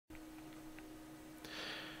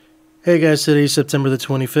Hey guys, today is September the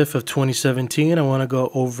 25th of 2017. I want to go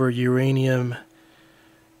over uranium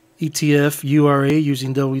ETF URA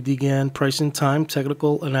using Gann price and time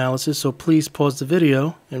technical analysis. So please pause the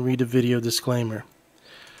video and read the video disclaimer.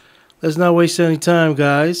 Let's not waste any time,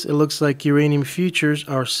 guys. It looks like uranium futures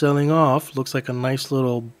are selling off. Looks like a nice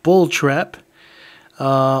little bull trap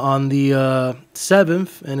on the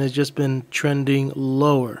 7th, and it's just been trending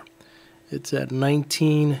lower. It's at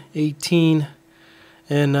 1918.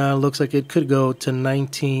 And looks like it could go to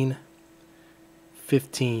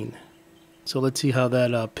 1915. So let's see how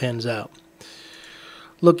that pans out.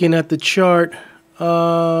 Looking at the chart,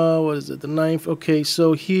 what is it, the 9th? Okay,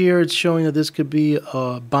 so here it's showing that this could be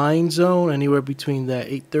a buying zone anywhere between that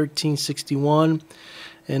 1361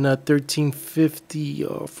 and 1350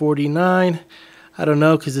 or 49. I don't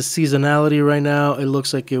know, because the seasonality right now, it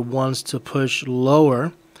looks like it wants to push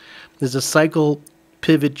lower. There's a cycle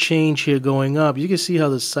pivot change here going up. You can see how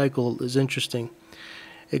the cycle is interesting.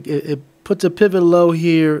 It puts a pivot low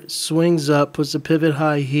here, swings up, puts a pivot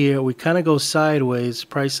high here. We kind of go sideways,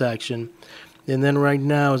 price action. And then right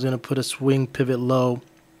now is going to put a swing pivot low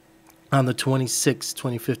on the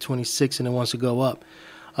 25th, 26, and it wants to go up.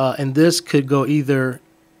 And this could go either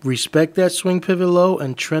respect that swing pivot low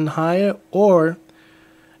and trend higher, or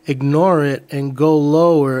ignore it and go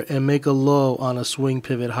lower and make a low on a swing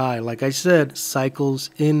pivot high. Like I said, cycles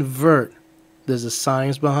invert. There's a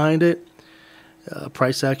science behind it.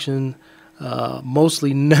 Price action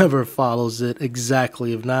mostly never follows it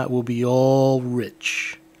exactly. If not, we'll be all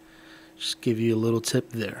rich. Just give you a little tip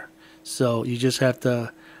there. So you just have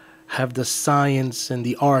to have the science and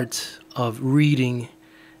the art of reading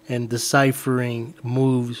and deciphering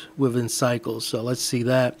moves within cycles. So let's see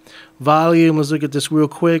that. Volume, let's look at this real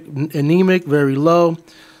quick. Anemic, very low.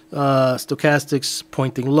 Stochastics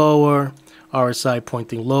pointing lower. RSI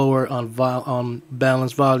pointing lower. On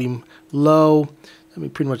balance volume, low. I mean,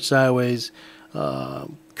 pretty much sideways.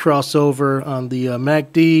 Crossover on the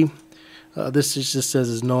MACD. This just says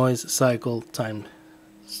is noise, cycle, time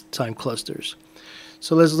clusters.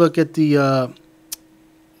 So let's look at the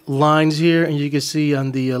lines here, and you can see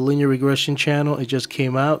on the linear regression channel it just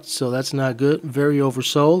came out, so that's not good. Very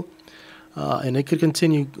oversold, and it could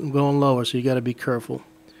continue going lower, so you got to be careful.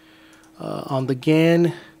 On the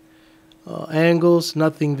Gann angles,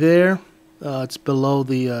 nothing there. It's below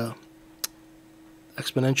the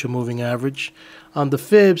exponential moving average. On the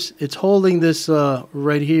fibs, it's holding this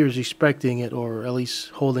right here, is respecting it, or at least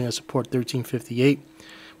holding a support 1358,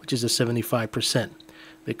 which is a 75%.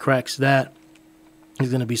 If it cracks that, there's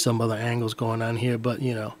going to be some other angles going on here, but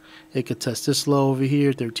you know, it could test this low over here,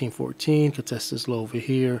 1314, could test this low over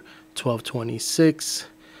here, 1226,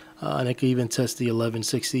 and it could even test the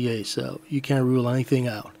 1168, so you can't rule anything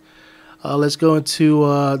out. Let's go into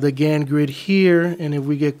the Gann grid here, and if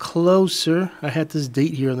we get closer, I had this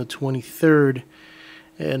date here on the 23rd,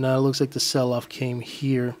 and it looks like the sell-off came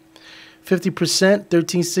here. 50%,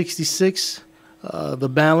 1366, the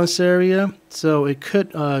balance area, so it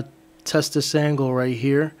could test this angle right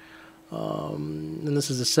here, and this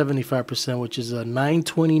is a 75%, which is a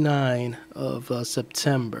 9/29 of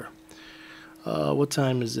September. What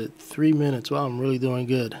time is it? 3 minutes. Wow, I'm really doing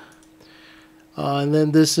good. And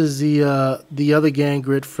then this is the other Gann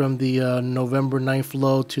grid from the November 9th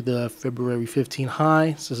low to the February 15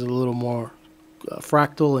 high. This is a little more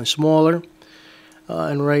fractal and smaller,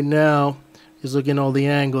 and right now is looking at all the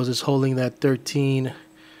angles. It's holding that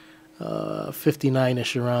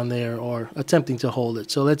 59-ish around there, or attempting to hold it.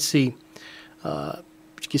 So let's see. You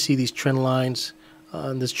can see these trend lines.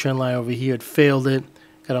 On this trend line over here, it failed it.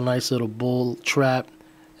 Got a nice little bull trap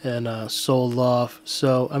and sold off.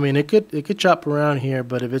 So I mean, it could chop around here,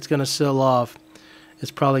 but if it's going to sell off, it's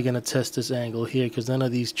probably going to test this angle here, because none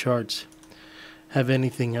of these charts have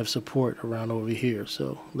support around over here.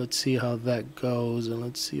 So let's see how that goes, and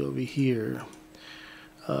let's see over here.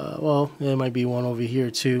 Well, there might be one over here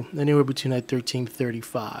too, anywhere between that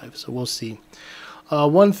 1335, so we'll see.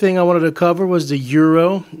 One thing I wanted to cover was the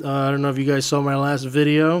euro. I don't know if you guys saw my last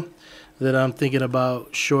video that I'm thinking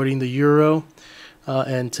about shorting the euro,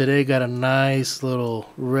 and today got a nice little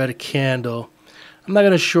red candle. I'm not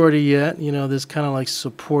going to short it yet. You know, there's kind of like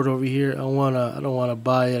support over here. I don't want to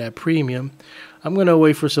buy it at premium. I'm going to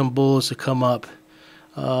wait for some bulls to come up,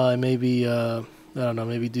 and maybe I don't know,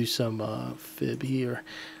 maybe do some fib here.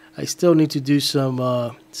 I still need to do some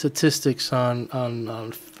statistics on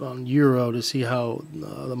euro to see how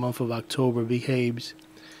the month of October behaves.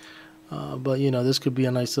 But you know, this could be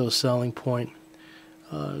a nice little selling point,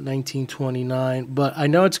 1929. But I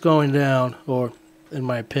know it's going down, or in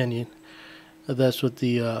my opinion, that's what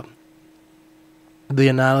the the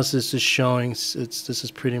analysis is showing this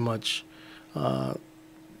is pretty much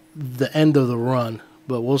the end of the run,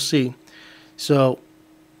 but we'll see. So,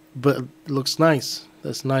 but it looks nice.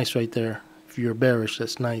 That's nice right there. If you're bearish,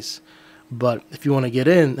 that's nice. But if you want to get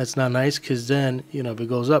in, that's not nice, because then, you know, if it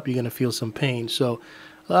goes up, you're going to feel some pain. So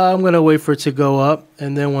I'm going to wait for it to go up,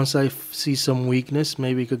 and then once I see some weakness,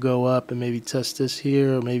 maybe it could go up and maybe test this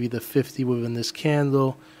here, or maybe the 50 within this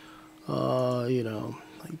candle, you know,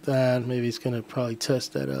 like that. Maybe it's going to probably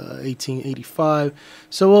test at 1885.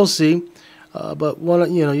 So we'll see. But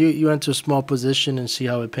you know, you enter a small position and see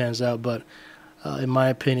how it pans out. But in my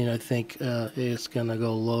opinion, I think it's going to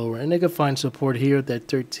go lower, and they could find support here at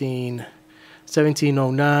that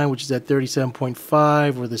 1709, which is at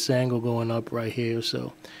 37.5, with this angle going up right here.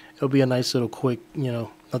 So it'll be a nice little quick, you know,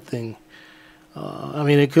 nothing. I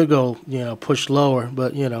mean, it could go, you know, push lower,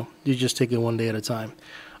 but, you know, you just take it one day at a time.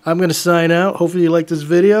 I'm going to sign out. Hopefully you like this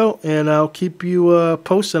video, and I'll keep you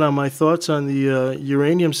posted on my thoughts on the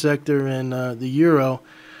uranium sector and the euro.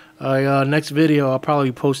 Next video, I'll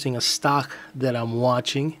probably be posting a stock that I'm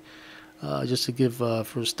watching, just to give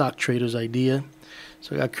for stock traders idea.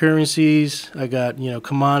 So I got currencies, I got, you know,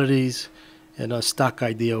 commodities, and a stock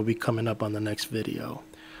idea will be coming up on the next video.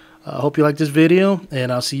 I hope you like this video,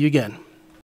 and I'll see you again.